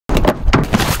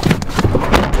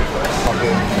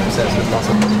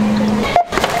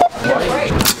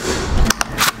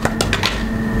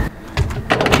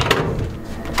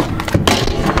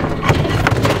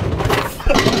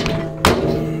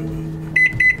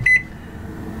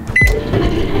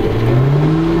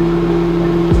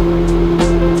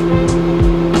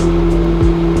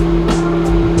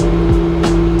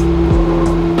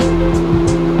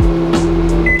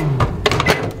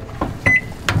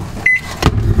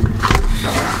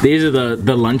These are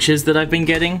the lunches that I've been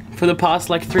getting for the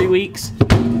past like 3 weeks.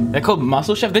 They're called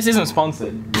Muscle Chef. This isn't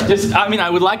sponsored. I mean,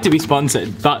 I would like to be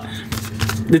sponsored, but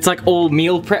it's like all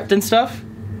meal prepped and stuff.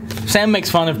 Sam makes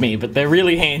fun of me, but they're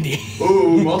really handy.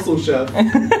 Ooh, Muscle Chef.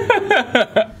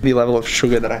 The level of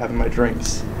sugar that I have in my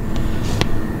drinks.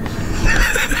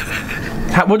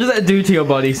 What does that do to your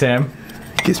body, Sam?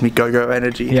 It gives me go-go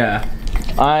energy. Yeah.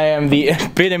 I am the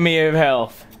epitome of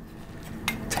health.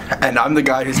 And I'm the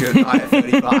guy who's gonna die at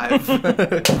 35.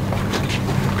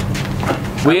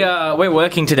 We're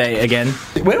working today again.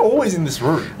 We're always in this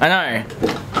room. I know.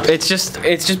 It's just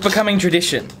becoming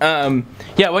tradition.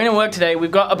 Yeah, we're gonna work today.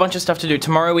 We've got a bunch of stuff to do.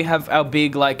 Tomorrow we have our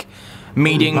big like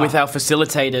meeting with our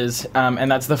facilitators,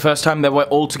 and that's the first time that we're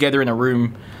all together in a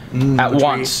room at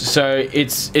once. So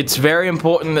it's very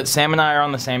important that Sam and I are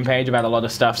on the same page about a lot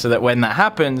of stuff, so that when that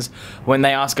happens, when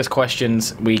they ask us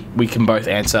questions, we can both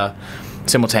answer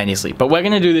simultaneously. But we're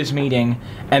gonna do this meeting,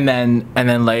 and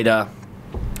then later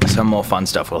some more fun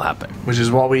stuff will happen. Which is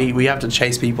why we have to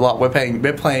chase people up. We're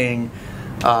playing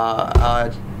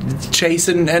chase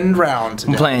and round.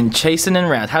 I'm playing chasing and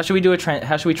round. How should we do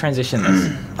how should we transition this?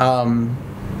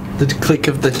 The click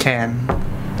of the can.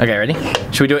 Okay, ready?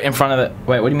 Should we do it in front of the...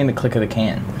 Wait, what do you mean the click of the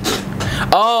can?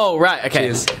 Oh, right, okay.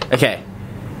 Cheers. Okay.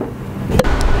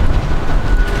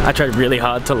 I tried really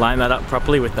hard to line that up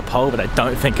properly with the pole, but I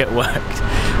don't think it worked.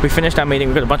 We finished our meeting,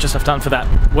 we've got a bunch of stuff done for that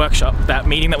workshop, that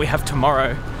meeting that we have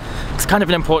tomorrow. It's kind of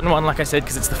an important one, like I said,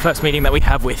 because it's the first meeting that we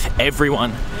have with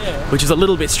everyone, which is a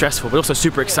little bit stressful, but also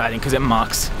super exciting because it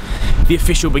marks the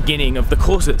official beginning of the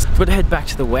courses. We've got to head back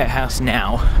to the warehouse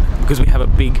now because we have a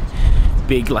big,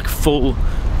 like full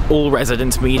all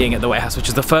residents meeting at the warehouse, which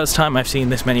is the first time I've seen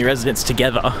this many residents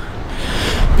together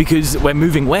because we're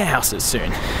moving warehouses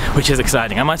soon, which is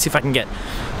exciting. I might see if I can get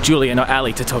Julian or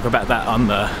Ali to talk about that on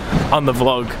the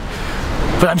vlog.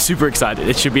 But I'm super excited.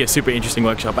 It should be a super interesting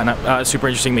workshop and a super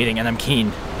interesting meeting, and I'm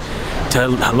keen to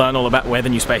learn all about where the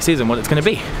new space is and what it's going to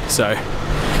be. So,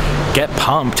 get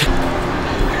pumped.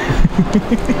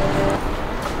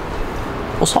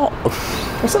 What's up?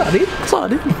 What's up, dude? What's up,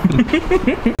 dude?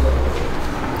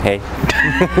 Hey.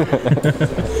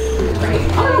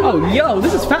 Oh, yo,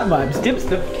 this is Fat Vibes. Dips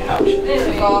the couch.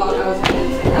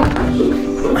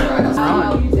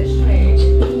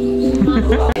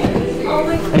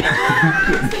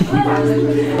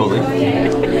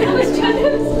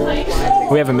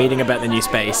 We have a meeting about the new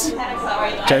space.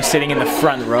 Joe's sitting in the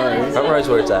front row. Front row's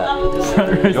where it's at.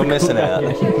 You're missing out.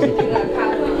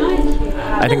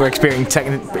 I think we're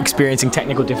experiencing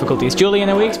technical difficulties. Julian,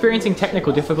 are we experiencing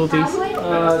technical difficulties?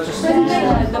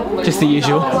 Just the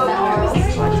usual.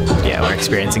 Yeah, we're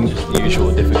experiencing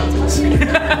usual difficulties.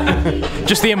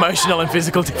 Just the emotional and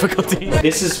physical difficulties.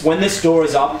 This is when this door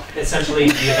is up, essentially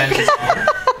the event is on.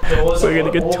 We're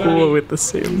gonna get tour with the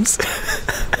Sims.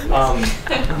 Can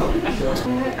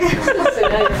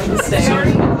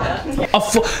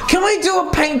we do a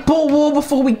paintball wall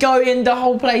before we go in the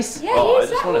whole place? Yeah, oh, I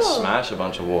just want to smash a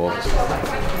bunch of walls.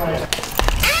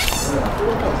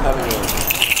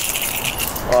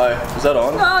 Hi, is that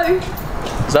on? No.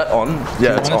 Is that on?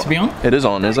 Yeah, it's on. To be on? It is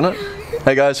on, isn't it?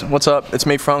 Hey guys, what's up? It's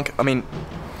me, Frank. I mean...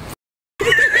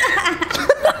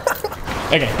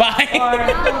 Okay, bye.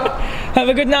 Have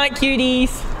a good night,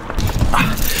 cuties.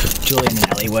 Julian and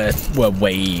Ali were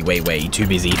way too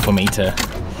busy for me to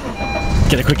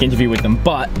get a quick interview with them,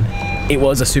 but it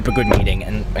was a super good meeting,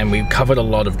 and we covered a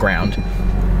lot of ground.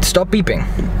 Stop beeping.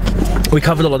 We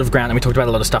covered a lot of ground and we talked about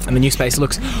a lot of stuff, and the new space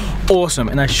looks awesome,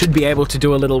 and I should be able to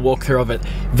do a little walkthrough of it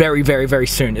very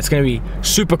soon. It's going to be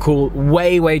super cool,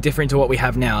 way different to what we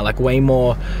have now, like way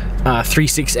more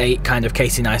 368 kind of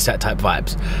Casey Neistat type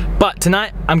vibes. But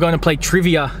tonight I'm going to play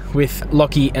trivia with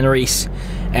Lockie and Reese,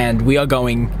 and we're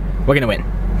going to win.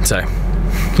 So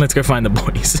let's go find the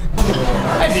boys.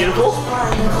 Hey, beautiful.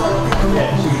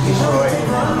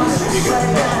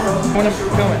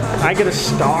 I get a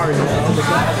star.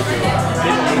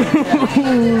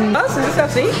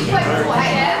 That's see?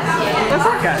 That's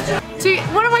okay. So,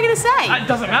 what am I going to say? It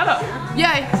doesn't matter.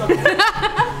 Yeah.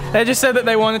 They just said that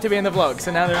they wanted to be in the vlog,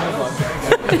 so now they're in the vlog.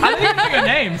 I don't even know your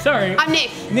name, sorry. I'm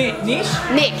Nick. Nick? Nick.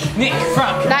 Nick,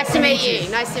 Frank. Nice to meet you.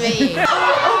 Nice to meet you.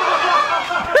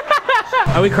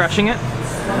 Are we crushing it?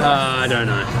 I don't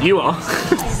know. You are.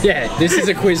 Yeah, this is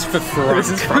a quiz for Frank. This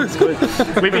is Frank's quiz.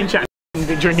 We've been chatting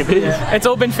during a bit. Yeah. It's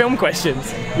all been film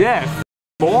questions. Yeah.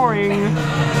 Boring.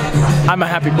 I'm a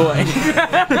happy boy.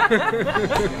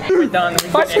 We're done.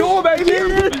 Let's go, baby!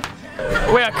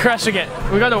 We are crushing it.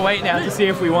 We gotta wait now to see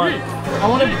if we won.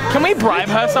 Can we bribe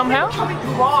her somehow?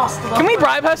 Can we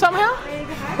bribe her somehow?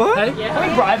 Hey, can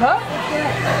we bribe her?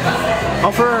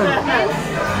 Offer her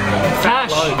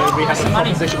cash. We have a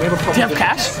proposition. We have a proposition. Do you have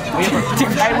cash?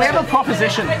 Hey, we have a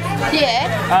proposition.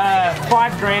 Yeah.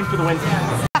 $5 grand for the win.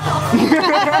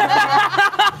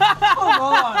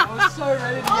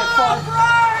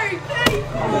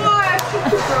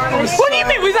 What do you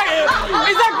mean? Is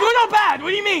that good or bad? What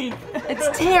do you mean? It's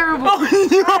terrible. Oh, no.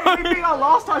 You think I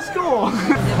lost our score?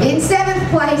 In 7th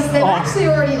place, they've actually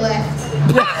already left.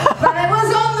 But it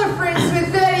was on the fritz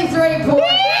with 33 points.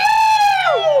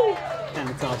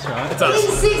 It's us, right? It's In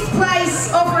us. 6th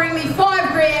place, offering me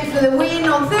 $5 grand for the win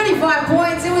on 35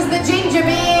 points, it was the ginger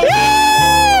beer.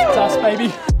 It's us,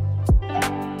 baby.